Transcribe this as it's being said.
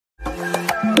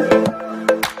Let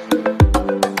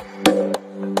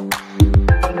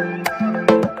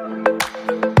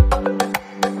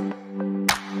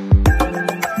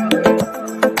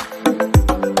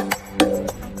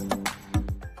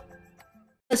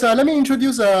me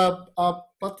introduce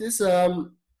Baptiste.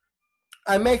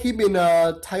 I met him in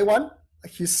Taiwan.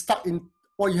 He's stuck in.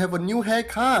 Oh, you have a new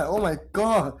haircut. Oh my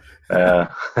god.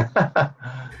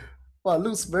 Wow,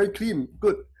 looks very clean.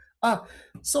 Good.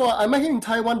 So I met him in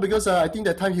Taiwan because I think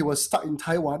that time he was stuck in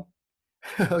Taiwan.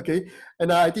 Okay,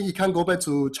 and I think he can't go back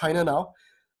to China now.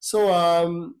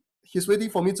 So he's waiting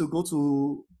for me to go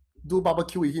to do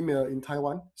barbecue with him in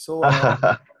Taiwan. So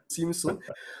see him soon.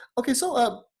 Okay,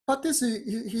 so Baptiste,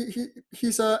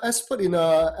 he's an expert in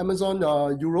Amazon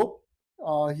Europe.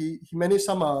 He managed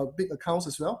some big accounts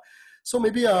as well. So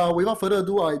maybe without further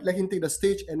ado, I let him take the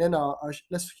stage, and then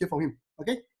let's hear from him.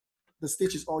 Okay, the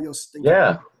stage is all yours. Thank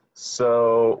you.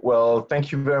 So, well,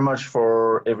 thank you very much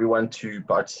for everyone to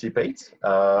participate.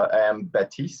 I am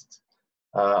Baptiste.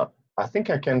 I think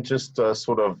I can just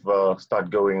sort of start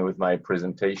going with my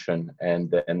presentation,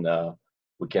 and then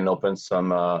we can open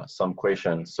some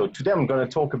questions. So today I'm going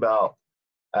to talk about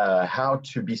how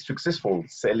to be successful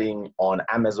selling on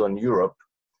Amazon Europe.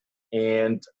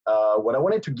 And what I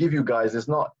wanted to give you guys is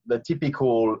not the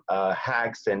typical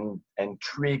hacks and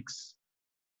tricks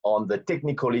on the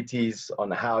technicalities on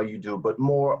how you do, but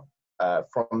more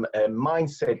from a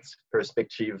mindset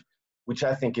perspective, which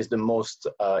I think is the most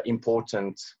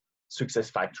important success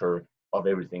factor of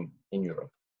everything in Europe.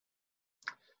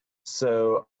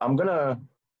 So I'm gonna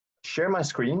share my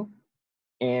screen,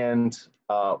 and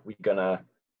we're gonna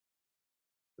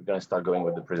start going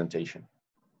with the presentation.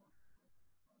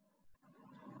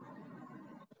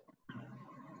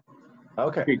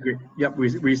 Okay, great. Yep,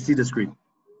 we see the screen.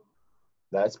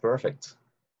 That's perfect.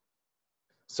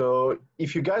 So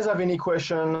if you guys have any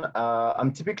question,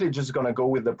 I'm typically just gonna go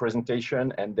with the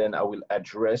presentation, and then I will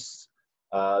address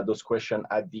those questions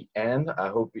at the end. I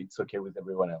hope it's okay with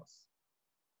everyone else.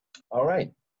 All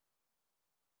right.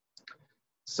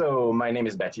 So my name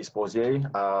is Baptiste Porzier.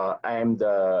 I am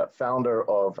the founder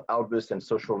of Outburst and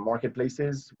Social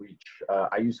Marketplaces, which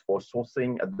I use for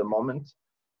sourcing at the moment.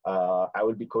 I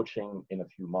will be coaching in a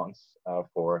few months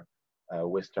for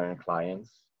Western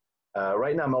clients.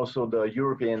 Right now, I'm also the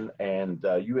European and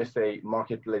USA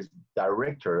Marketplace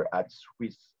Director at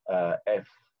Swiss F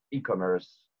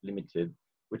E-commerce Limited,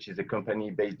 which is a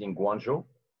company based in Guangzhou.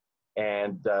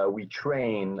 And we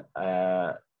train,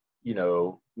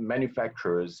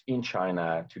 manufacturers in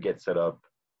China to get set up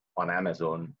on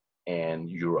Amazon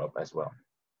and Europe as well.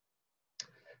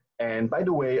 And by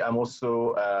the way, I'm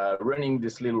also running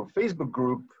this little Facebook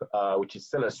group, which is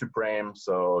Seller Supreme.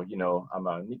 So, I'm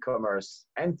an e-commerce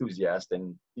enthusiast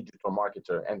and digital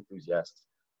marketer enthusiast.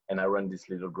 And I run this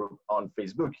little group on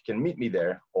Facebook. You can meet me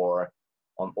there or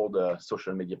on all the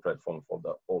social media platforms for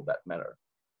all that matter.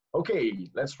 Okay,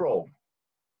 let's roll.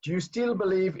 Do you still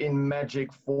believe in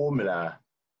magic formula?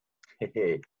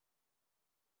 Hey,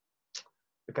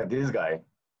 look at this guy.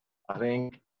 I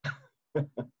think,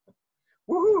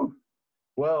 woohoo!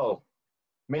 Well,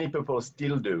 many people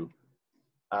still do.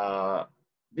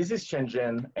 This is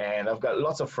Shenzhen, and I've got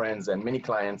lots of friends and many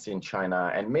clients in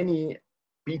China, and many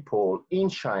people in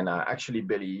China actually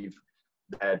believe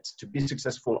that to be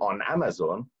successful on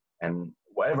Amazon and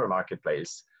whatever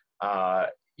marketplace,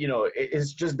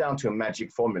 it's just down to a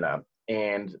magic formula,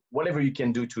 and whatever you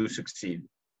can do to succeed,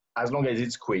 as long as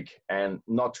it's quick and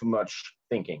not too much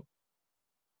thinking.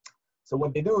 So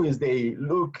what they do is they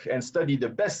look and study the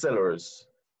best sellers,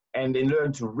 and they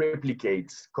learn to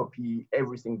replicate, copy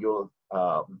every single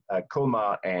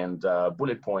comma and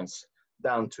bullet points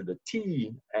down to the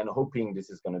T, and hoping this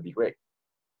is going to be great.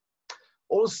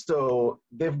 Also,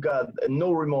 they've got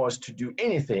no remorse to do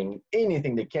anything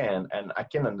they can, and I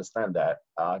can understand that,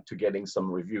 to getting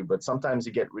some review, but sometimes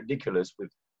you get ridiculous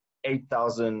with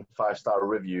 8,000 5-star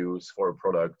reviews for a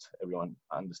product. Everyone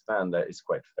understand that it's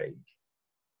quite fake.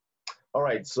 All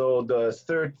right, so the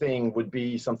third thing would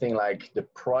be something like the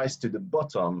price to the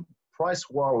bottom, price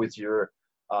war with your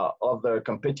other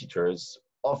competitors.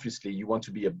 Obviously, you want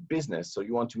to be a business, so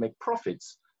you want to make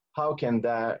profits. How can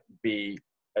that be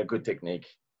a good technique?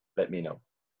 Let me know.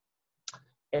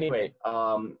 Anyway,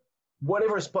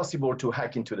 whatever is possible to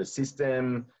hack into the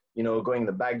system, going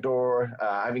the back door,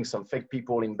 having some fake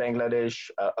people in Bangladesh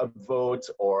upvote,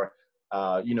 or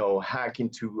hack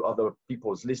into other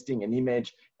people's listing and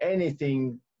image,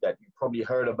 anything that you probably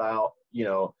heard about,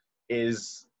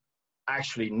 is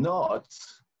actually not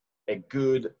a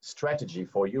good strategy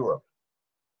for Europe.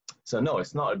 So no,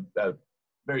 it's not a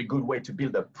very good way to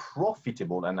build a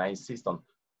profitable, and I insist on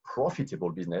profitable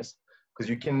business. because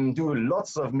you can do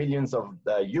lots of millions of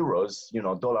euros, you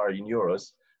know, dollar in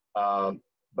euros.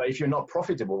 But if you're not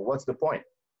profitable, what's the point?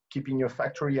 Keeping your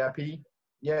factory happy?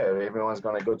 Yeah, everyone's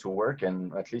going to go to work,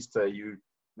 and at least you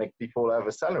make people have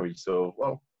a salary. So,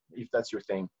 well, if that's your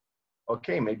thing,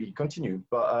 okay, maybe continue.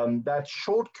 But that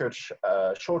shortcut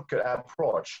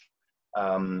approach,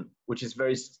 which is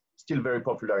still very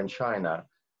popular in China,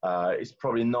 is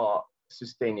probably not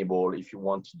sustainable if you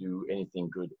want to do anything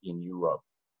good in Europe.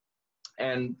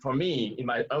 And for me, in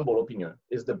my humble opinion,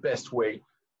 is the best way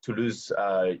to lose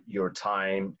your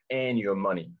time and your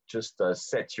money. Just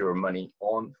set your money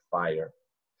on fire.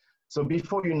 So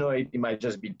before you know it, it might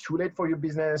just be too late for your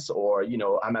business, or, you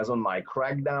know, Amazon might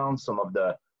crack down some of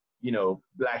the, you know,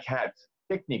 black hat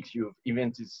techniques you've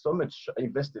invested so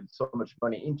much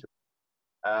money into.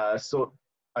 So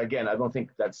again, I don't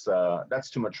think that's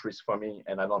too much risk for me,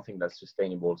 and I don't think that's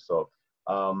sustainable. So,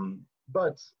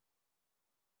 but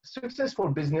successful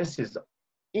businesses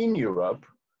in Europe,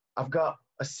 I've got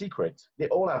a secret. They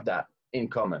all have that in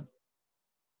common.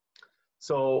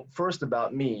 So first,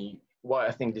 about me, why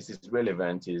I think this is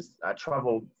relevant is I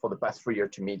traveled for the past 3 years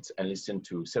to meet and listen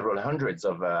to several hundreds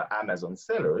of Amazon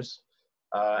sellers,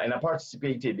 and I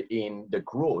participated in the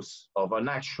growth of an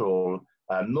actual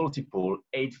multiple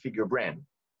 8-figure brand.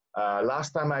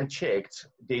 Last time I checked,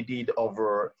 they did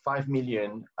over 5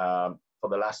 million for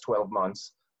the last 12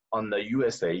 months on the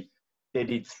USA. They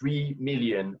did 3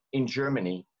 million in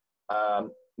Germany.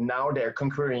 Now they're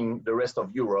conquering the rest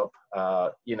of Europe.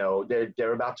 You know,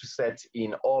 they're about to set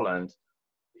in Holland.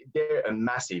 They're a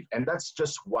massive, and that's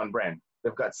just one brand.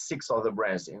 They've got 6 other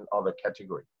brands in other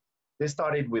categories. They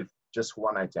started with just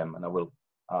one item, and I will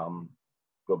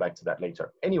go back to that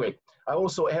later. Anyway, I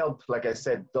also helped, like I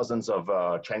said, dozens of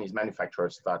Chinese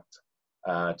manufacturers start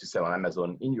to sell on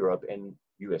Amazon in Europe and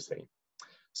USA.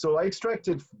 So I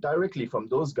extracted directly from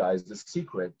those guys the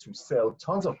secret to sell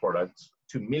tons of products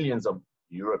to millions of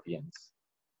Europeans.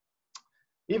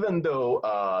 Even though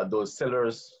those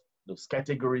sellers, those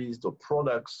categories, those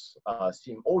products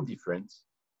seem all different,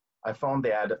 I found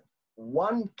they had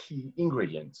one key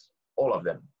ingredient, all of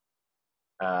them.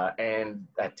 And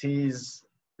that is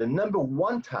the number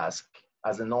one task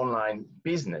as an online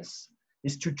business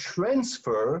is to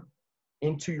transfer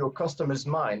into your customer's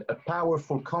mind a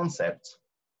powerful concept.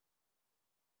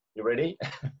 You ready?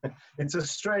 It's a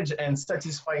strange and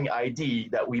satisfying idea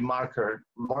that we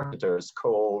marketers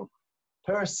call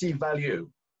perceived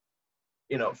value.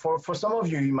 You know, for some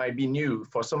of you, it might be new.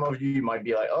 For some of you, you might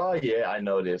be like, oh yeah, I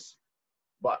know this.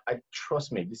 But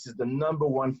trust me, this is the number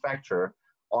one factor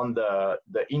on the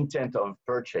intent of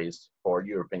purchase for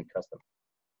European customers.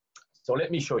 So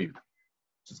let me show you.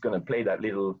 Just gonna play that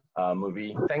little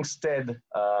movie. Thanks, Ted,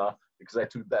 because I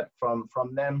took that from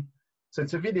them. So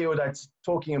it's a video that's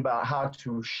talking about how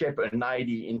to shape an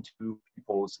idea into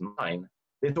people's mind.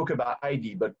 They talk about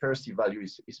ID, but perceived value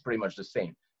is pretty much the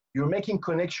same. You're making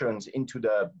connections into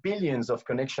the billions of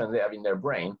connections they have in their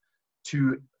brain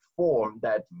to form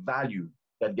that value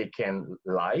that they can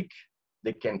like,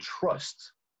 they can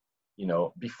trust, you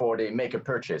know, before they make a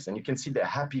purchase. And you can see the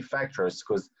happy factors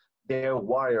because they're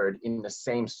wired in the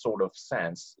same sort of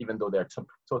sense, even though they're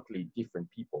totally different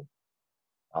people.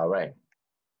 All right.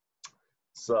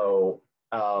 So,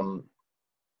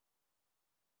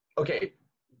 okay,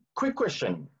 quick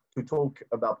question to talk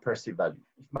about perceived value.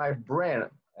 If my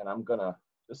brand, and I'm gonna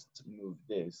just move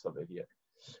this over here.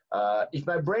 If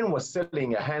my brand was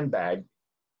selling a handbag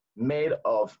made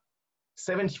of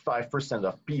 75%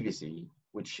 of PVC,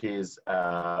 which is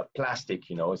plastic,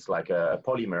 you know, it's like a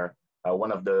polymer,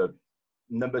 one of the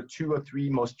number 2 or 3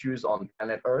 most used on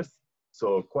planet Earth,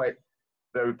 so quite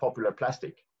very popular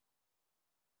plastic.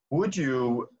 Would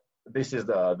you, this is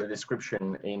the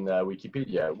description in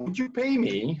Wikipedia, would you pay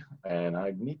me, and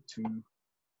I need to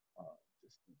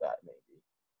just do that maybe,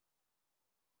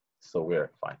 so we're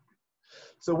fine.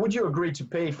 So would you agree to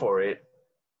pay for it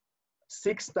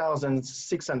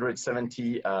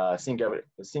 6,670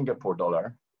 Singapore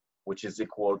dollar, which is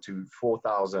equal to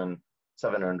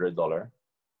 $4,700?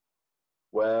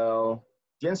 Well,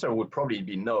 the answer would probably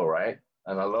be no, right?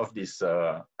 And I love this.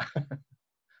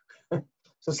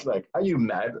 Just like, are you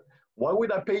mad? Why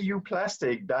would I pay you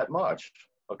plastic that much?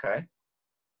 Okay.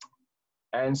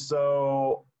 And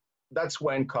so that's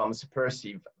when comes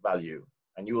perceived value.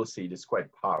 And you will see this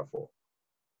quite powerful.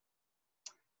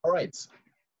 All right.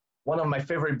 One of my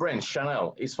favorite brands,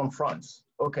 Chanel, is from France.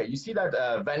 Okay, you see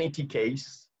that vanity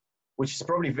case, which is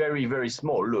probably very, very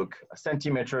small. Look,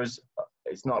 centimeters,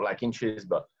 it's not like inches,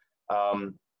 but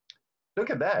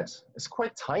look at that. It's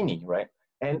quite tiny, right?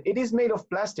 And it is made of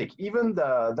plastic. Even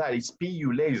that is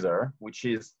PU laser, which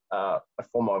is a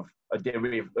form of a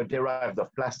derived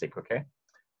of plastic, okay?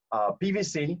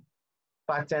 PVC,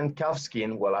 patent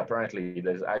calfskin, well, apparently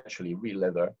there's actually real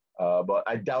leather, but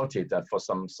I doubt it that for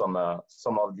some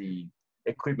of the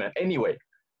equipment. Anyway,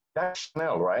 that's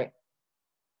Chanel, right?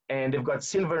 And they've got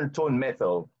silver tone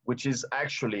metal, which is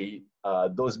actually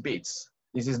those bits.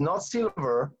 This is not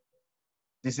silver.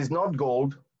 This is not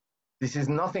gold. This is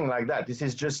nothing like that. This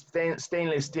is just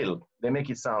stainless steel. They make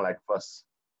it sound like fuss.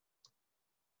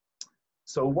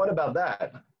 So what about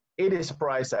that? It is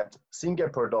priced at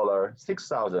Singapore dollar,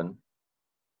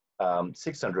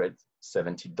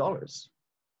 $6,670.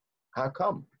 How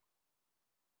come?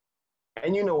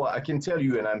 And you know what, I can tell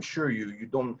you, and I'm sure you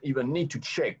don't even need to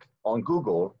check on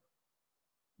Google,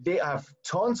 they have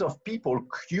tons of people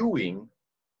queuing,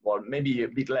 well, maybe a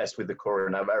bit less with the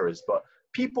coronavirus, but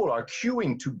people are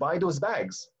queuing to buy those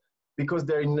bags because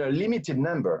they're in a limited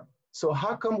number. So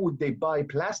how come would they buy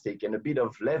plastic and a bit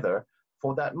of leather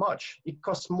for that much? It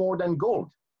costs more than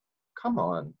gold. Come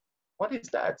on, what is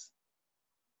that?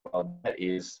 Well, that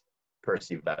is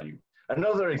perceived value.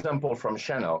 Another example from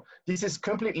Chanel. This is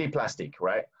completely plastic,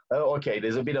 right? Okay,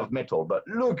 there's a bit of metal, but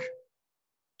look,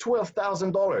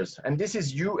 $12,000, and this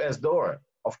is US dollar,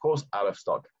 of course, out of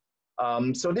stock.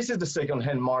 So this is the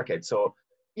second-hand market. So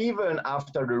even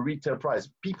after the retail price,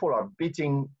 people are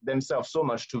beating themselves so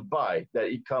much to buy that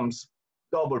it comes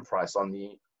double price on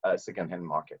the second-hand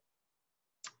market.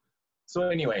 So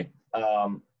anyway,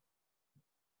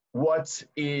 what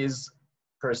is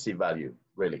perceived value,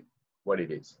 really, what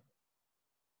it is?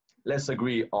 Let's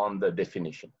agree on the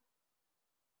definition.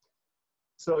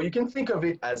 So you can think of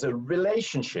it as a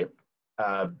relationship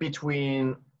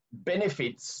between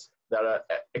benefits that are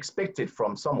expected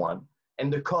from someone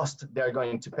and the cost they're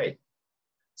going to pay.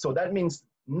 So that means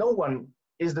no one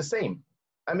is the same.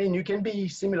 I mean, you can be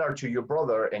similar to your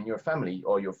brother and your family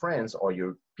or your friends or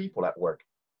your people at work,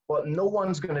 but no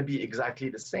one's going to be exactly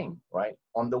the same, right?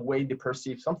 On the way they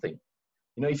perceive something.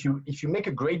 You know, if you make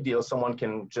a great deal, someone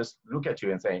can just look at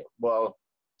you and say, well,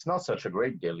 it's not such a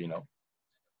great deal, you know.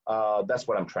 That's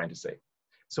what I'm trying to say.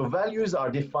 So values are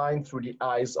defined through the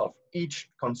eyes of each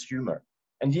consumer.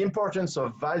 And the importance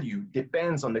of value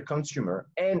depends on the consumer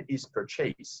and his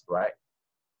purchase, right?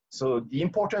 So the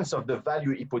importance of the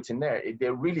value he puts in there, it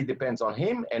really depends on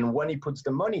him and when he puts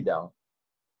the money down.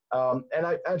 And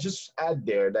I just add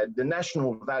there that the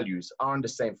national values aren't the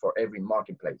same for every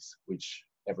marketplace, which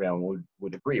everyone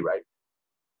would agree, right?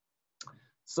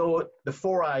 So the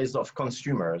four eyes of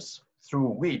consumers through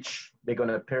which they're going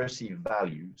to perceive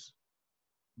values,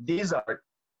 these are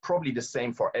probably the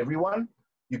same for everyone.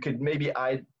 You could maybe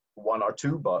add one or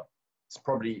two, but it's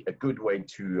probably a good way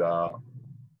to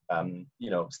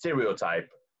you know, stereotype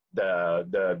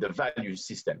the value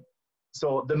system.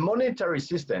 So the monetary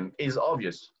system is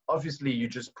obvious. Obviously, you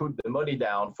just put the money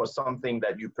down for something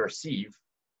that you perceive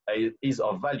is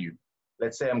of value.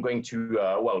 Let's say I'm going to,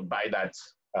 well, buy that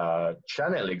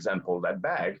Chanel example, that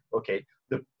bag. Okay,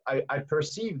 I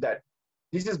perceive that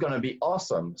this is going to be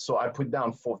awesome. So I put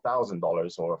down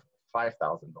 $4,000 or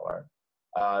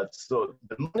 $5,000. So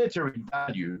the monetary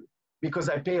value, because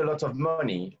I pay a lot of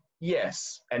money,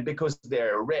 yes. And because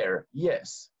they're rare,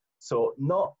 yes. So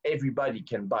not everybody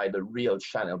can buy the real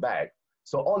Chanel bag.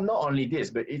 So not only this,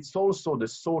 but it's also the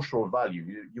social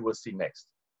value you will see next.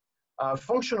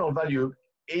 Functional value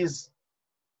is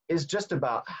just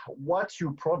about what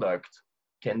your product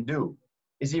can do.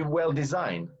 Is it well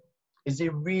designed? Is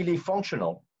it really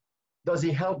functional? Does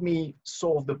it help me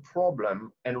solve the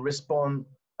problem and respond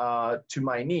to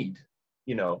my need?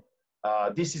 You know,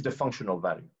 this is the functional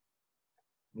value.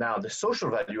 Now, the social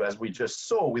value, as we just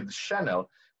saw with Chanel,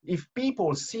 if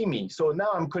people see me, so now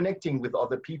I'm connecting with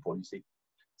other people, you see.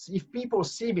 So if people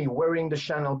see me wearing the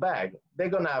Chanel bag, they're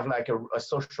gonna have like a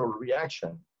social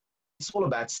reaction. It's all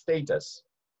about status.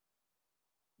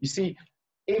 You see,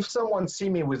 if someone see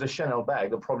me with a Chanel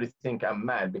bag, they'll probably think I'm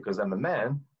mad because I'm a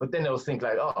man, but then they'll think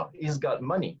like, oh, he's got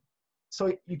money.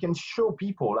 So you can show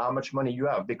people how much money you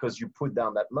have because you put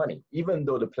down that money. Even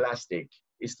though the plastic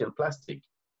is still plastic,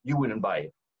 you wouldn't buy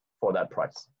it for that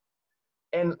price.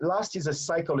 And last is a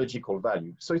psychological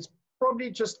value. So it's probably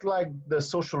just like the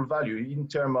social value in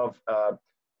terms of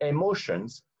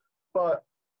emotions, but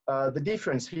the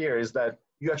difference here is that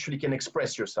you actually can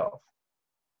express yourself.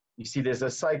 You see, there's a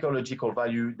psychological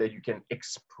value that you can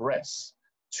express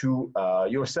to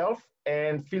yourself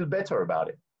and feel better about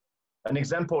it. An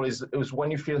example is when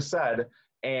you feel sad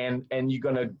and you're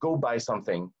gonna go buy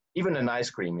something, even an ice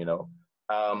cream, you know,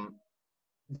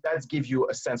 that gives you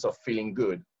a sense of feeling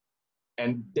good.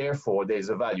 And therefore there's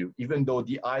a value, even though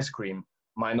the ice cream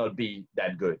might not be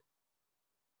that good.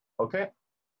 Okay,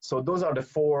 so those are the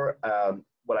four,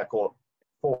 what I call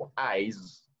 4 eyes,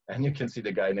 and you can see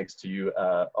the guy next to you,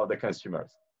 of the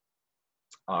consumers.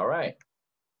 All right,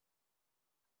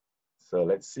 so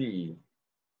let's see.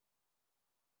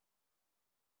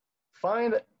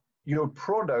 Find your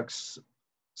product's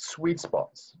sweet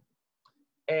spots.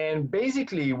 And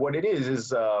basically what it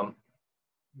is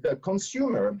the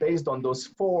consumer, based on those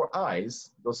 4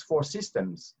 eyes, those 4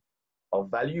 systems of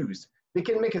values, they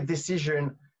can make a decision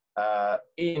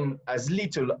in as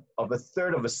little of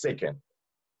 1/3 of a second.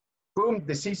 Boom,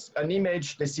 they see an image,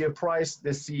 they see a price,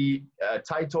 they see a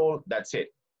title, that's it.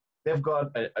 They've got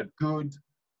a good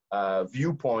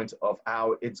viewpoint of how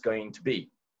it's going to be.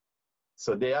 So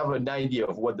they have an idea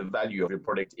of what the value of your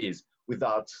product is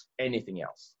without anything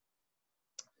else.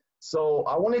 So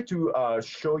I wanted to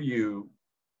show you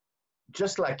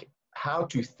just like how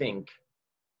to think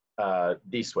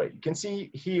this way. You can see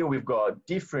here we've got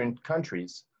different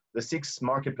countries, the 6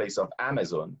 marketplaces of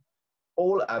Amazon,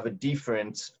 all have a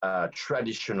different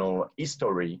traditional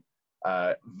history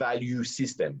value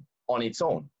system on its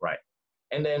own, right?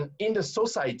 And then in the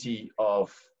society of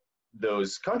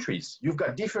those countries, you've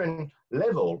got different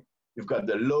level. You've got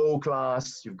the low class,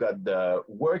 you've got the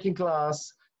working class,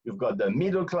 you've got the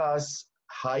middle class,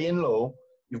 high and low,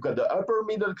 you've got the upper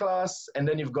middle class, and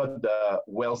then you've got the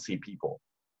wealthy people.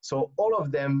 So all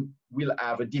of them will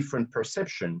have a different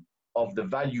perception of the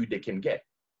value they can get.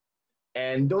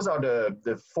 And those are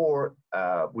the 4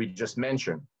 we just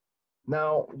mentioned.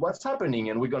 Now, what's happening,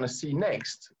 and we're gonna see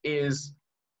next, is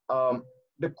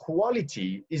the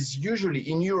quality is usually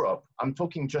in Europe. I'm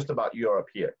talking just about Europe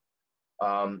here.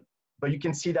 But you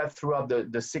can see that throughout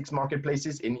the 6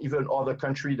 marketplaces in even other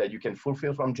countries that you can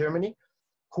fulfill from Germany.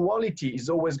 Quality is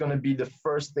always going to be the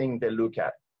first thing they look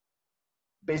at.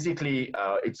 Basically,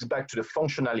 it's back to the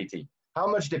functionality. How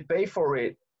much they pay for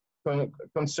it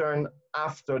concern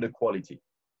after the quality.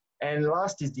 And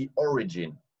last is the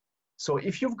origin. So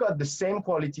if you've got the same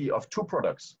quality of 2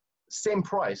 products, same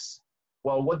price,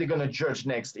 well, what they're going to judge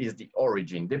next is the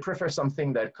origin. They prefer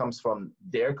something that comes from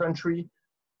their country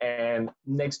and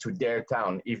next to their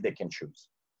town if they can choose.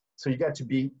 So you got to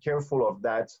be careful of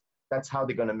that. That's how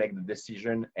they're going to make the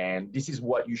decision. And this is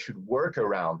what you should work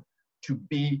around to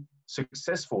be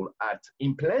successful at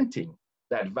implanting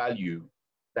that value,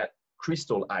 that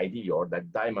crystal ID or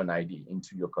that diamond ID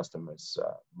into your customer's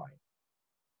mind.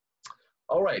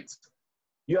 All right,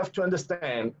 you have to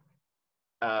understand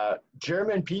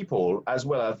German people as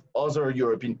well as other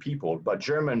European people, but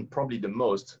German probably the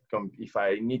most, if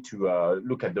I need to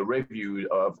look at the review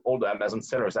of all the Amazon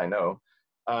sellers I know,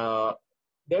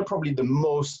 they're probably the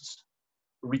most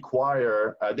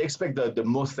they expect the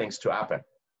most things to happen,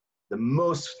 the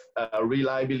most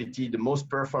reliability, the most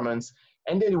performance,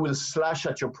 and then it will slash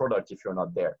at your product if you're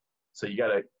not there. So you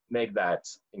gotta make that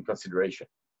in consideration.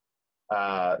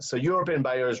 So European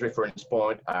buyers reference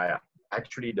point,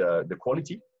 actually the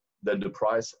quality, then the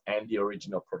price and the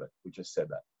original product. We just said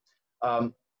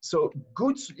that. So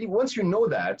goods, once you know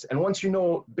that, and once you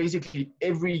know basically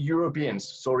every European,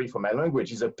 sorry for my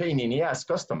language, is a pain in the ass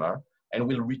customer and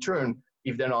will return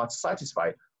if they're not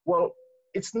satisfied, well,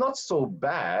 it's not so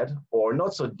bad or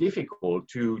not so difficult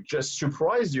to just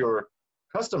surprise your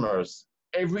customers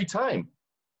every time.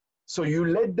 So you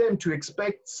let them to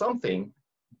expect something,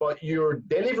 but your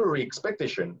delivery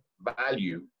expectation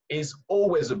value is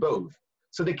always above.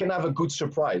 So they can have a good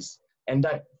surprise. And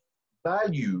that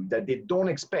value that they don't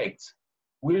expect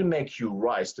will make you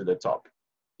rise to the top.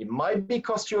 It might be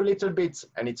cost you a little bit,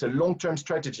 and it's a long-term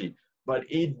strategy, but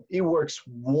it works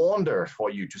wonder for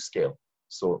you to scale.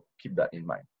 So keep that in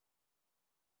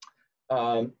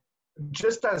mind.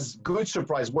 Just as good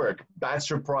surprise work, bad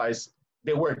surprise,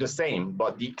 they work the same,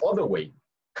 but the other way.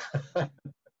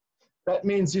 That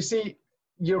means, you see,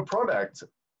 your product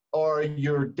or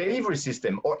your delivery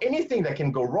system or anything that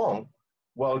can go wrong,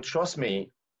 well, trust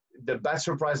me, the bad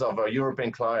surprise of a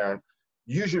European client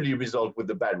usually result with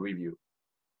a bad review.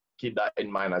 Keep that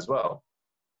in mind as well.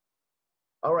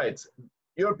 All right,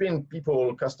 European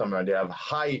people, customer, they have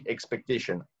high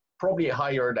expectation, probably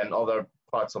higher than other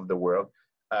parts of the world,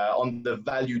 on the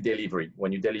value delivery.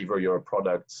 When you deliver your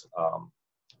products,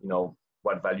 you know,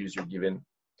 what values you're given.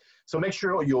 So make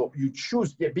sure you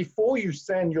choose, before you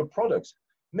send your products,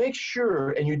 make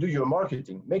sure, and you do your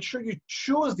marketing, make sure you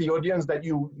choose the audience that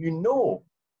you know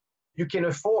you can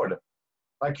afford,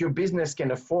 like your business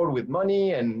can afford with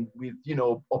money and with, you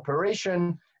know,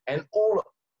 operation and all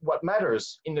what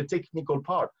matters in the technical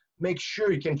part. Make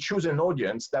sure you can choose an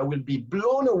audience that will be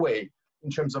blown away in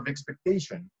terms of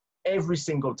expectation every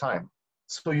single time.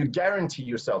 So you guarantee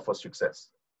yourself for success.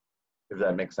 if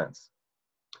that makes sense.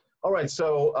 All right,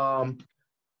 so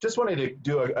just wanted to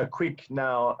do a quick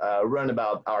now run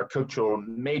about our cultural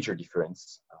major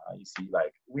difference. You see,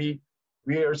 like we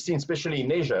are seeing, especially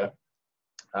in Asia,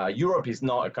 Europe is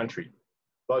not a country,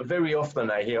 but very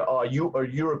often I hear, oh, you are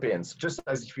Europeans, just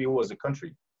as if it was a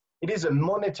country. It is a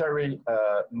monetary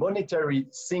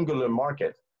singular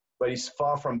market, but it's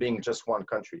far from being just one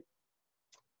country.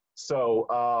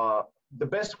 So the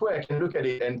best way I can look at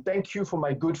it, and thank you for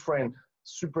my good friend,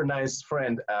 super nice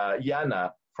friend,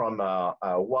 Yana from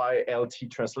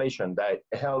YLT Translation that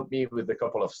helped me with a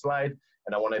couple of slides.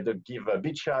 And I wanted to give a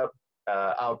big shout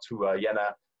out to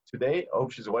Yana today. I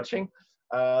hope she's watching.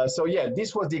 So yeah,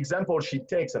 this was the example she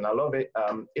takes, and I love it.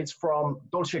 It's from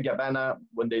Dolce & Gabbana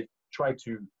when they try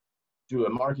to do a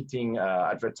marketing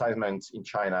advertisement in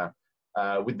China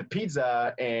with the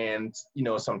pizza and, you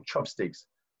know, some chopsticks.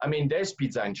 I mean, there's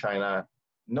pizza in China.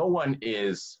 No one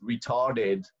is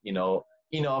retarded, you know,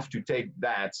 enough to take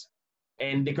that,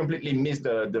 and they completely missed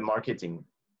the marketing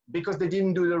because they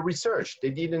didn't do the research. They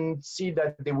didn't see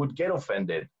that they would get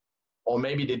offended, or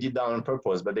maybe they did that on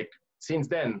purpose, but since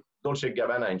then, Dolce &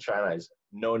 Gabbana in China is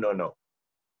no, no, no.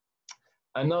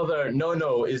 Another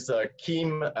no-no is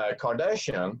Kim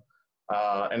Kardashian.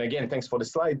 And again, thanks for the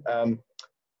slide.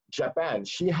 Japan,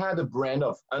 she had a brand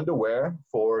of underwear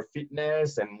for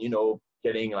fitness and, you know,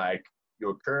 getting like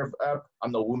your curve up.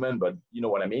 I'm no woman, but you know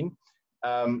what I mean.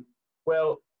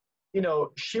 Well, you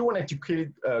know, she wanted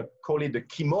to call it the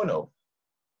kimono.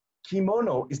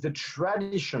 Kimono is the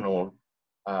traditional,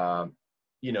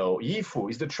 you know, yifu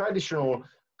is the traditional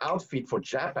outfit for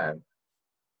Japan.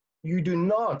 You do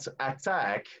not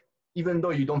attack, even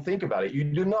though you don't think about it, you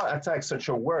do not attack such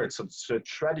a word, such a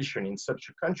tradition in such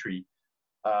a country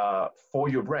for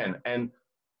your brand. And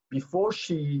before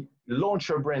she launched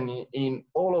her brand in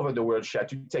all over the world, she had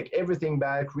to take everything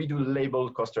back, redo the label,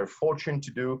 cost her a fortune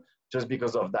to do, just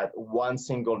because of that one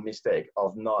single mistake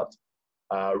of not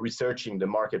researching the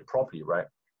market properly, right?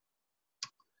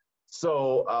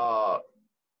 So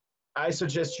I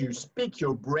suggest you speak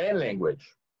your brand language.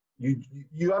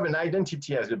 You have an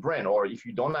identity as a brand, or if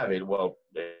you don't have it, well,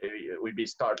 it would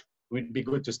be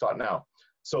good to start now.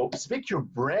 So speak your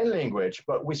brand language,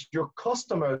 but with your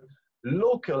customer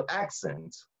local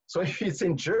accent. So if it's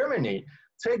in Germany,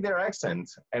 take their accent.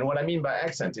 And what I mean by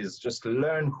accent is just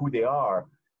learn who they are,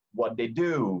 what they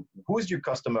do, who's your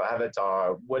customer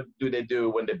avatar, what do they do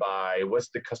when they buy, what's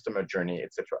the customer journey,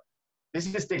 etc. This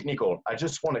is technical. I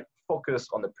just want to focus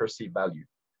on the perceived value.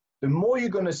 The more you're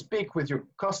going to speak with your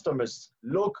customers'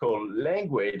 local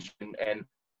language and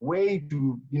way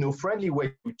to, you know, friendly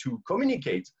way to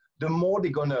communicate, the more they're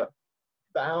going to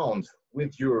bound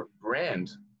with your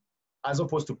brand, as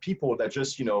opposed to people that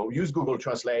just, you know, use Google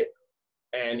Translate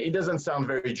and it doesn't sound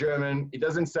very German, it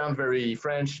doesn't sound very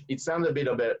French, it sounds a bit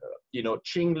of a, you know,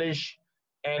 Chinglish,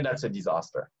 and that's a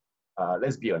disaster.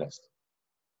 Let's be honest.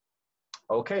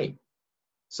 Okay,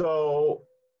 so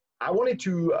I wanted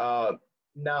to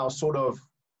now sort of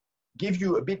give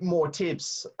you a bit more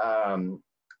tips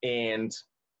and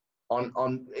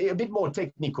on a bit more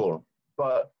technical,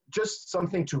 but just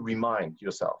something to remind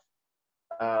yourself.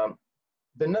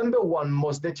 The number one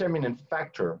most determinant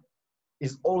factor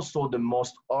is also the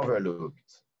most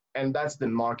overlooked, and that's the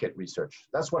market research.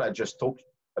 That's what I just talked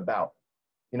about.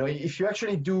 You know, if you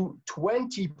actually do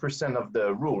 20% of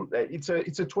the rule, it's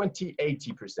a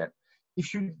 20-80%.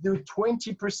 If you do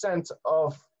 20%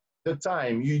 of the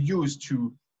time you use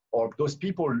to, or those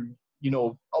people, you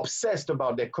know, obsessed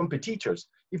about their competitors,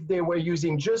 if they were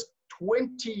using just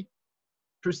 20%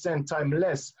 time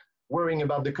less worrying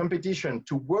about the competition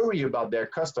to worry about their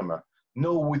customer,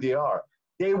 know who they are,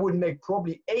 they would make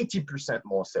probably 80%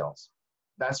 more sales.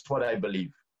 That's what I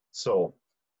believe. So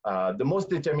the most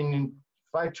determining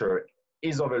factor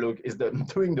is overlooked is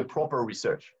doing the proper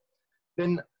research.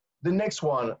 Then the next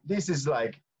one, this is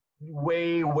like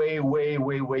way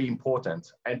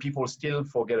important, and people still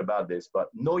forget about this, but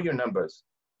know your numbers.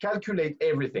 Calculate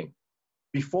everything.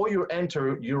 Before you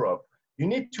enter Europe, you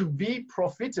need to be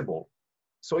profitable.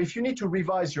 So if you need to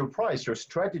revise your price, your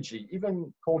strategy,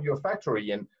 even call your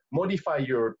factory and modify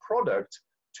your product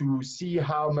to see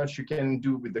how much you can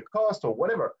do with the cost or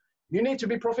whatever, you need to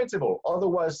be profitable.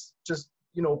 Otherwise, just,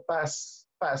 you know,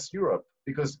 pass Europe,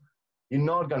 because you're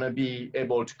not going to be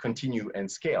able to continue and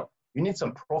scale. You need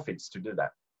some profits to do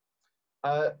that.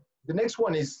 The next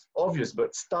one is obvious,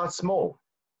 but start small.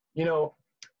 You know,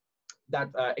 that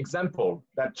example,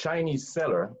 that Chinese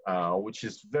seller, which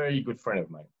is very good friend of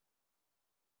mine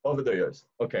over the years,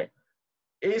 okay,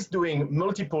 is doing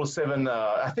multiple 7,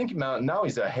 I think now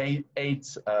is a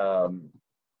 8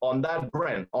 on that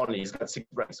brand only. He's got 6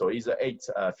 brands, so he's an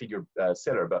 8-figure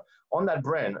seller. But on that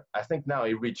brand, I think now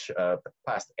he reached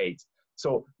past 8.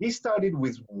 So he started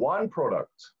with one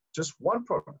product, just one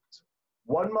product,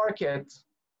 one market,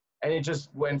 and it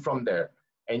just went from there.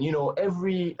 And you know,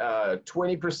 every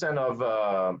 20%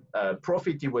 of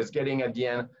profit he was getting at the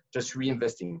end, just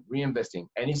reinvesting,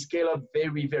 and he scaled up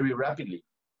very, very rapidly,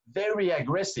 very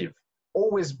aggressive,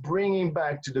 always bringing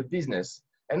back to the business.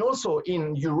 And also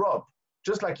in Europe,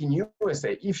 just like in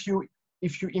USA, if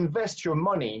you invest your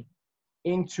money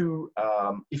into,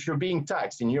 if you're being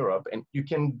taxed in Europe, and you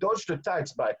can dodge the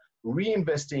tax by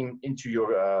reinvesting into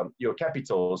your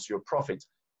capitals, your profit,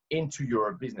 into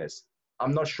your business.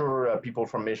 I'm not sure people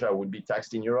from Asia would be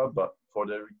taxed in Europe, but for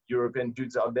the European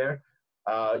dudes out there,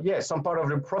 yeah, some part of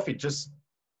the profit, just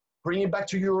bring it back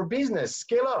to your business,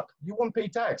 scale up. You won't pay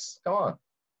tax. Come on.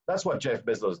 That's what Jeff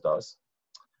Bezos does.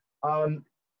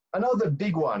 Another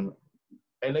big one,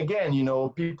 and again, you know,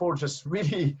 people just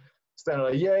really stand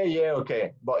like, yeah,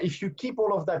 okay. But if you keep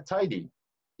all of that tidy,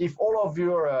 if all of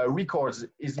your records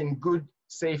is in good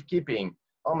safekeeping,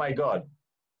 oh my God,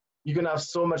 you're gonna have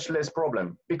so much less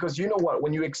problem. Because you know what,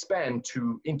 when you expand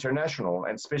to international,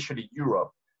 and especially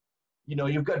Europe, you know,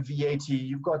 you've got VAT,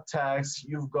 you've got tax,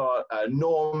 you've got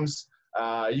norms,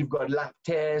 you've got lab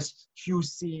tests,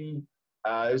 QC,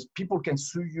 people can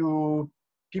sue you,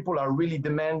 people are really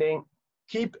demanding.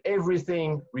 Keep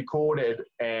everything recorded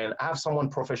and have someone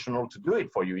professional to do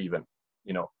it for you even,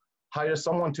 you know, hire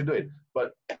someone to do it.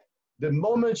 But the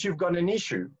moment you've got an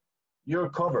issue, you're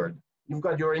covered. You've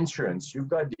got your insurance, you've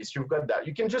got this, you've got that.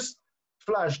 You can just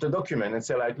flash the document and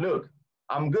say like, look,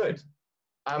 I'm good.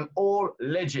 I'm all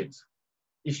legit.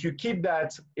 If you keep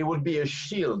that, it will be a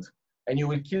shield and you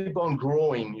will keep on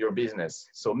growing your business.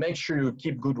 So make sure you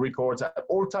keep good records at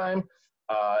all time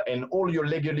and all your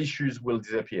legal issues will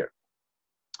disappear.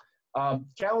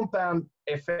 Compound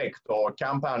effect or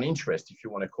compound interest, if you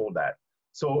want to call that.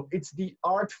 So it's the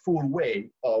artful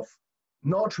way of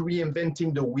not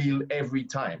reinventing the wheel every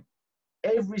time.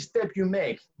 Every step you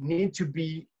make need to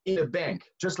be in a bank,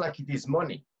 just like it is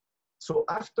money. So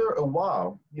after a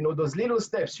while, you know, those little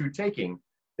steps you're taking,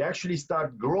 they actually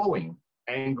start growing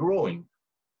and growing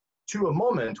to a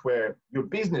moment where your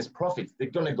business profits, they're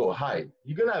going to go high.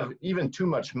 You're going to have even too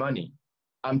much money.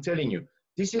 I'm telling you,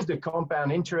 this is the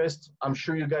compound interest. I'm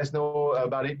sure you guys know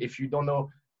about it. If you don't know,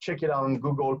 check it out on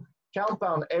Google.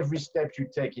 Compound every step you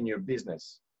take in your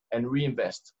business and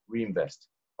reinvest,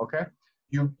 okay?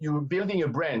 You're building a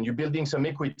brand, you're building some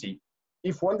equity.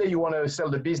 If one day you want to sell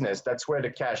the business, that's where the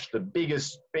cash, the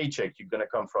biggest paycheck, you're going to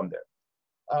come from there.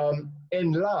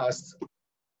 And last,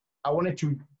 I wanted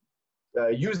to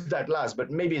use that last, but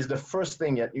maybe it's the first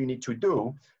thing that you need to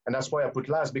do. And that's why I put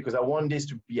last, because I want this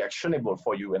to be actionable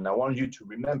for you. And I want you to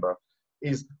remember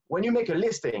is when you make a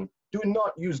listing, do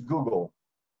not use Google.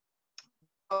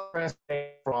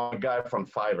 Translate from a guy from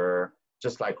Fiverr,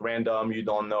 just like random, you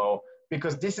don't know,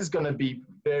 because this is going to be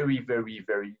very, very,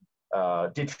 very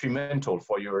detrimental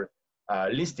for your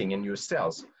listing and your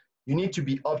sales. You need to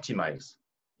be optimized.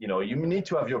 You know, you need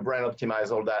to have your brand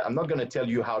optimized, all that. I'm not going to tell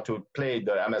you how to play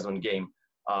the Amazon game.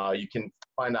 You can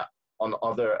find that on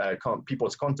other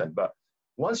people's content. But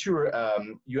once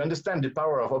you understand the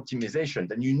power of optimization,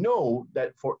 then you know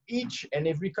that for each and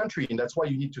every country, and that's why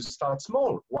you need to start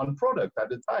small, one product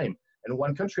at a time and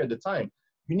one country at a time.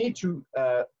 You need to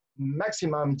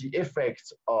maximum the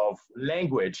effect of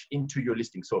language into your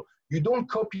listing. So you don't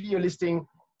copy your listing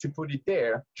to put it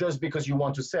there just because you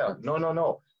want to sell.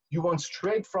 No. You want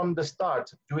straight from the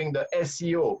start doing the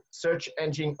SEO, search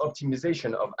engine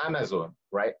optimization of Amazon,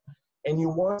 right? And you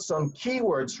want some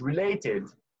keywords related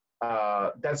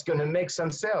that's going to make some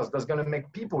sales, that's going to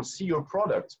make people see your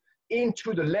product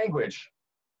into the language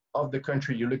of the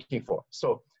country you're looking for.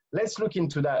 So let's look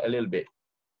into that a little bit.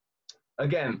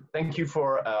 Again, thank you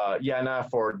for Yana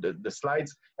for the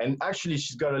slides. And actually,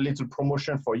 she's got a little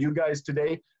promotion for you guys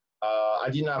today. I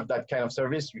didn't have that kind of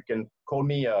service. You can call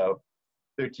me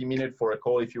 30 minutes for a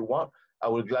call if you want. I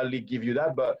will gladly give you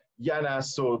that. But Yana,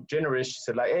 so generous, she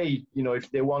said like, hey, you know,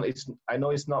 if they want, I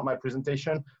know it's not my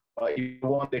presentation. If you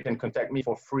want, they can contact me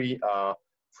for free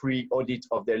audit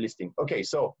of their listing. Okay,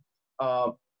 so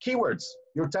keywords,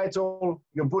 your title,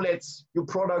 your bullets, your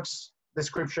products,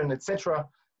 description, etc.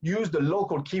 Use the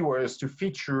local keywords to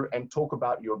feature and talk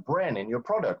about your brand and your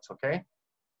product, okay?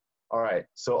 All right,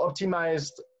 so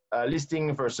optimized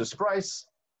listing versus price,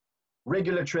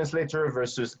 regular translator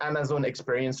versus Amazon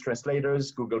experience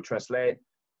translators, Google Translate,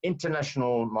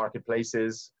 international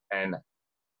marketplaces, and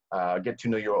get to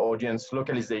know your audience,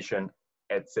 localization,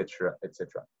 etc.,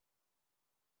 etc.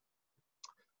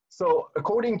 So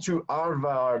according to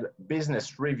Harvard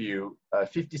Business Review,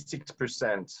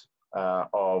 56%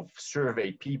 of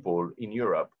surveyed people in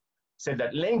Europe said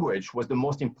that language was the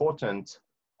most important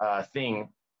thing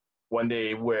when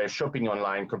they were shopping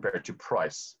online compared to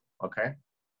price, okay?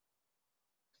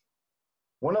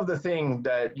 One of the things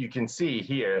that you can see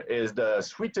here is the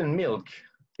sweetened milk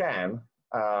can.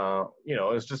 You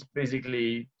know, it's just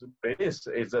basically,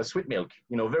 it's a sweet milk,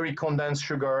 you know, very condensed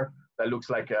sugar that looks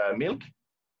like milk,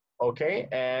 okay?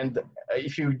 And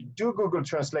if you do Google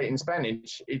Translate in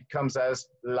Spanish, it comes as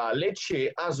la leche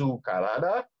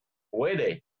azucarada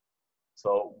puede.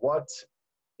 So what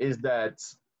is that?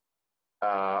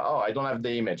 Oh, I don't have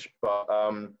the image, but,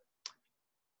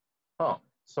 oh,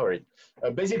 sorry.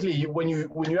 Basically, when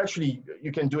you actually,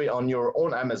 you can do it on your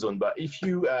own Amazon, but if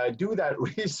you do that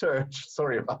research,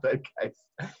 sorry about that, guys.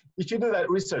 If you do that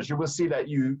research, you will see that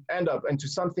you end up into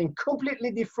something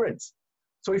completely different.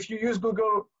 So if you use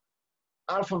Google,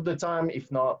 half of the time,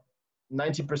 if not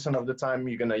 90% of the time,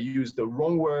 you're gonna use the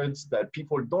wrong words that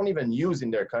people don't even use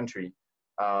in their country.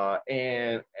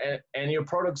 And your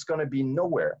product's gonna be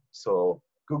nowhere. So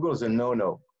Google's a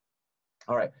no-no.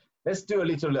 All right, let's do a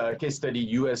little case study,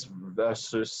 US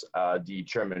versus the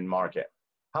German market.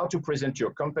 How to present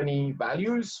your company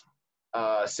values,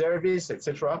 service,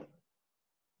 etc.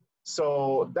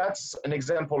 So that's an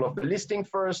example of the listing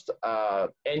first.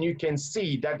 And you can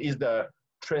see that is the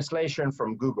translation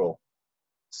from Google.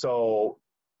 So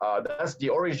that's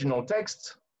the original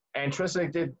text, and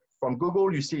translated from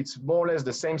Google, you see it's more or less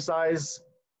the same size.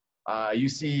 You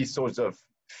see sort of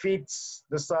fits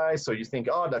the size, so you think,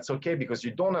 oh, that's okay because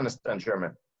you don't understand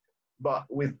German. But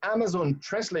with Amazon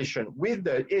translation, with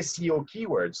the SEO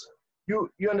keywords,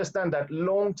 you understand that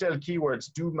long tail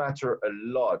keywords do matter a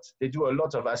lot. They do a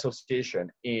lot of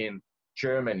association in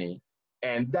Germany,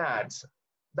 and that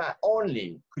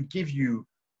only could give you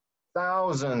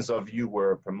thousands of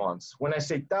viewers per month. When I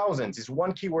say thousands, it's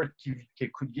one keyword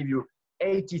could give you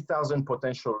 80,000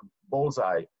 potential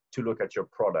bullseye to look at your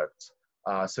product.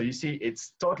 So you see,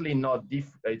 it's totally not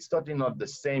the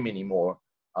same anymore,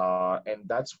 and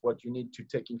that's what you need to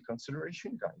take in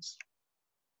consideration, guys.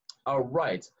 All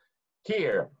right,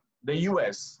 here the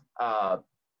US.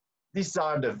 These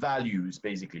are the values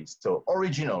basically. So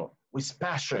original with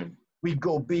passion, we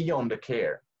go beyond the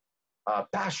care.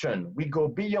 Passion, we go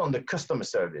beyond the customer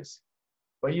service.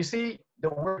 But you see, the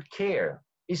word care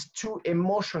is too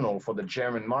emotional for the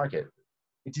German market.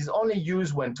 It is only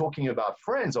used when talking about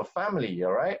friends or family,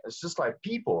 all right? It's just like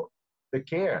people, the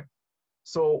care.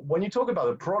 So when you talk about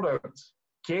the product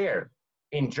care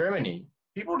in Germany,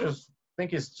 people just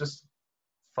think it's just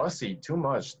fussy, too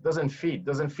much, doesn't fit,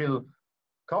 doesn't feel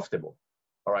comfortable,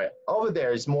 all right? Over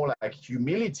there, it's more like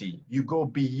humility. You go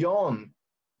beyond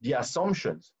the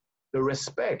assumptions, the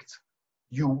respect.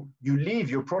 You live,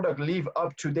 your product live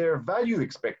up to their value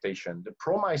expectation, the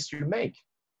promise you make.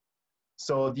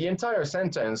 So the entire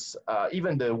sentence,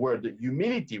 even the word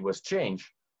humility was changed,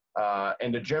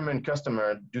 and the German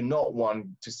customer do not want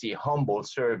to see humble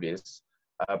service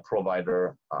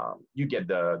provider. You get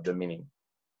the meaning.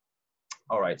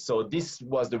 All right, so this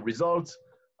was the result.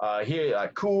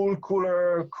 Here, cool,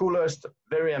 cooler, coolest,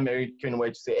 very American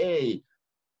way to say, hey,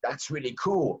 that's really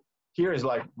cool. Here is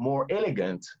like more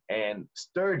elegant and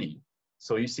sturdy.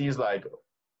 So you see, it's like,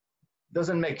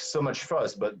 doesn't make so much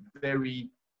fuss, but very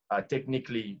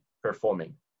technically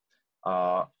performing.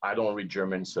 I don't read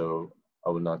German, so I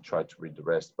will not try to read the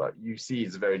rest, but you see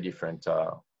it's very different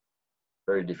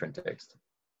text.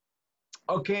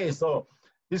 Okay, so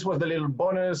this was the little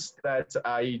bonus that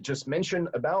I just mentioned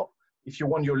about. If you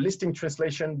want your listing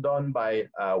translation done by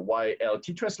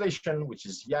YLT Translation, which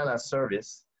is Yana's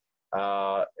service,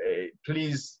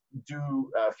 please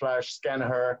do flash scan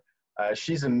her.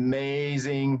 She's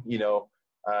amazing, you know.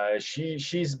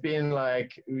 She's been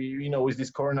like, you know, with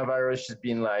this coronavirus, she's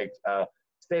been like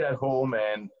stayed at home,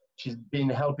 and she's been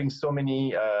helping so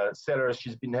many sellers.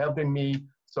 She's been helping me.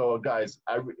 So guys,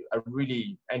 I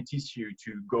really encourage you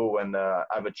to go and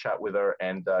have a chat with her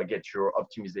and get your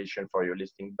optimization for your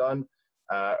listing done.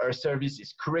 Her service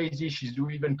is crazy. She's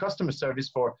doing even customer service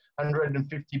for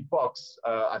 $150,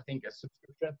 I think, a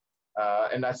subscription.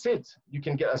 And that's it. You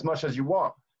can get as much as you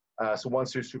want. So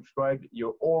once you subscribe,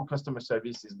 your all customer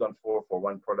service is done for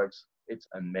one product. It's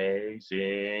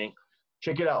amazing.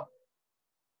 Check it out.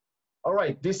 All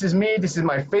right, this is me. This is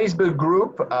my Facebook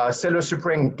group, Seller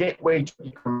Supreme Gateway to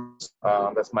E-commerce.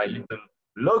 That's my little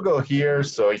logo here.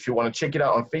 So if you want to check it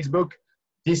out on Facebook,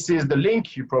 this is the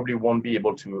link. You probably won't be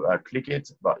able to click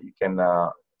it, but you can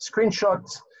screenshot.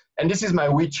 And this is my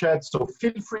WeChat. So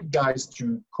feel free, guys,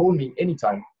 to call me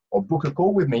anytime or book a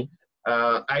call with me.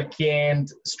 I can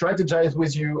strategize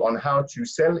with you on how to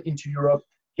sell into Europe,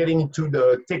 getting into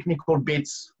the technical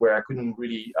bits where I couldn't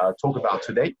really talk about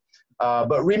today.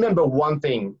 But remember one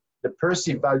thing, the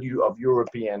perceived value of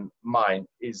European mind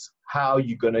is how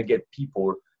you're gonna get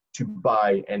people to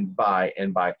buy and buy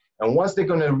and buy. And once they're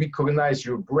gonna recognize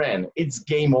your brand, it's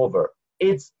game over.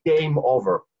 It's game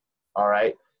over, all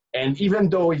right? And even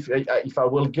though if I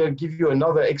will give you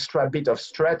another extra bit of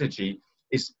strategy,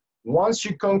 is once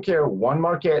you conquer one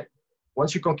market,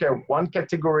 once you conquer one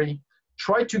category,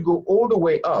 try to go all the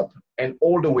way up and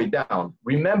all the way down.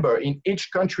 Remember, in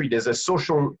each country, there's a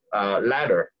social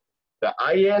ladder, the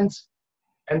high end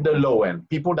and the low end.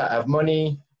 People that have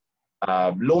money,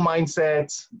 low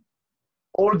mindsets,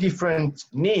 all different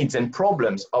needs and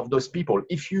problems of those people.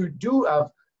 If you do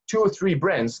have 2 or 3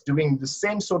 brands doing the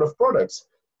same sort of products,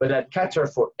 but that cater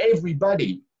for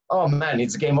everybody, oh man,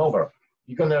 it's game over.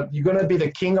 You're gonna be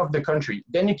the king of the country.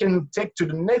 Then you can take to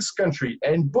the next country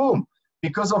and boom,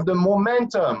 because of the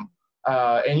momentum.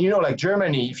 And you know, like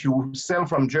Germany, if you sell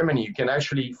from Germany, you can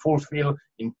actually fulfill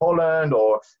in Poland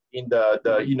or in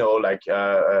the you know, like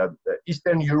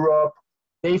Eastern Europe.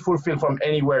 They fulfill from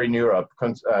anywhere in Europe.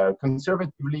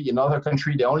 Conservatively, in other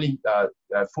countries, they only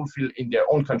fulfill in their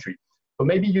own country. So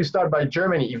maybe you start by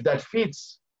Germany if that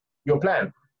fits your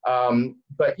plan.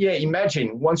 But yeah,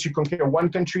 imagine once you conquer one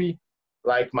country,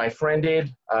 like my friend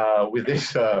did with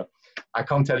this, I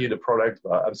can't tell you the product,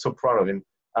 but I'm so proud of him.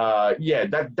 Yeah,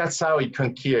 that's how he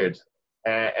conquered.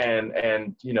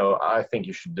 And you know, I think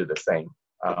you should do the same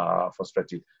for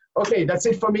strategy. Okay, that's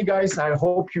it for me, guys. I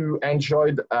hope you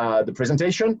enjoyed the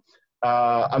presentation.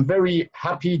 I'm very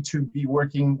happy to be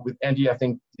working with Andy. I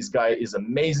think this guy is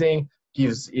amazing,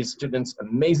 gives his students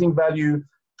amazing value,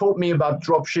 taught me about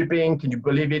drop shipping. Can you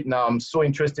believe it? Now I'm so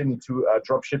interested into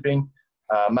drop shipping,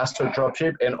 master drop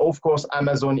ship. And of course,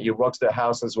 Amazon, he rocks the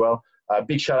house as well.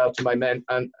 Big shout out to my man,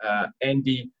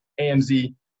 Andy,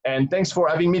 AMZ. And thanks for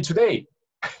having me today.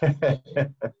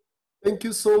 Thank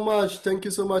you so much. Thank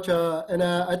you so much. And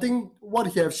I think what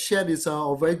he has shared is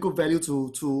of very good value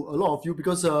to a lot of you,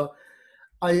 because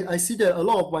I see that a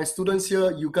lot of my students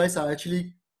here, you guys are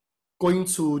actually going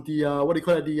to the, what do you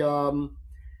call it, the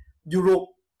Europe,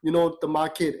 you know, the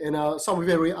market. And some of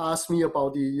you already asked me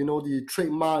about the, you know, the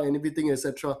trademark and everything,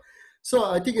 etc. So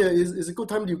I think it's a good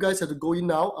time you guys have to go in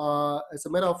now. As a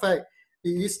matter of fact, it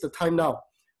is the time now.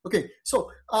 Okay,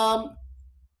 so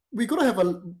we're gonna have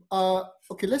a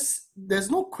okay, there's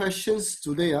no questions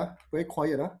today, very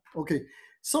quiet, okay.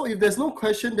 So if there's no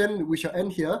question, then we shall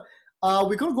end here.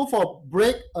 We're gonna go for a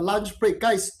break, a lunch break.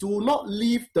 Guys, do not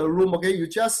leave the room, okay? You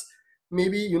just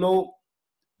maybe, you know,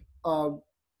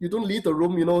 you don't leave the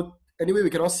room, you know. Anyway, we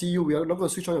cannot see you. We are not gonna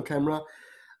switch on your camera.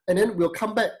 And then we'll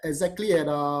come back exactly at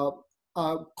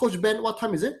Coach Ben, what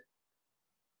time is it?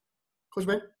 Coach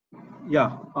Ben?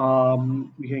 Yeah,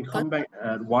 we can come back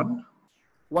at 1.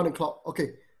 1 o'clock,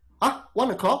 okay.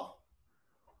 1 o'clock?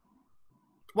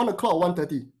 1 o'clock or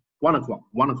 1:30? 1 o'clock,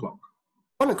 1 o'clock.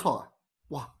 1 o'clock?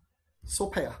 Wow, so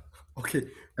packed. Okay,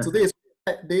 today is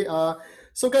packed day.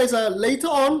 So guys, later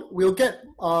on, we'll get, you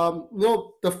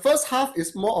know, the first half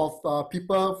is more of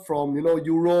people from, you know,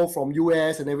 Europe, from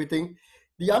US and everything.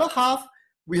 The other half,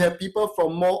 we have people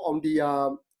from more on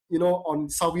the, you know, on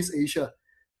Southeast Asia.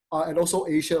 And also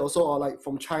Asia, also like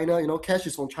from China, you know, Cash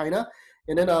is from China.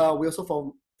 And then we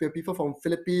also we have people from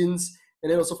Philippines,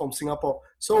 and then also from Singapore.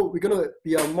 So we're going to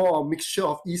be a more mixture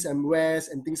of East and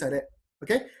West and things like that.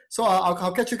 Okay, so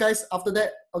I'll catch you guys after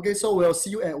that. Okay, so we'll see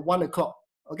you at 1 o'clock.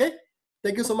 Okay,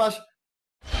 thank you so much.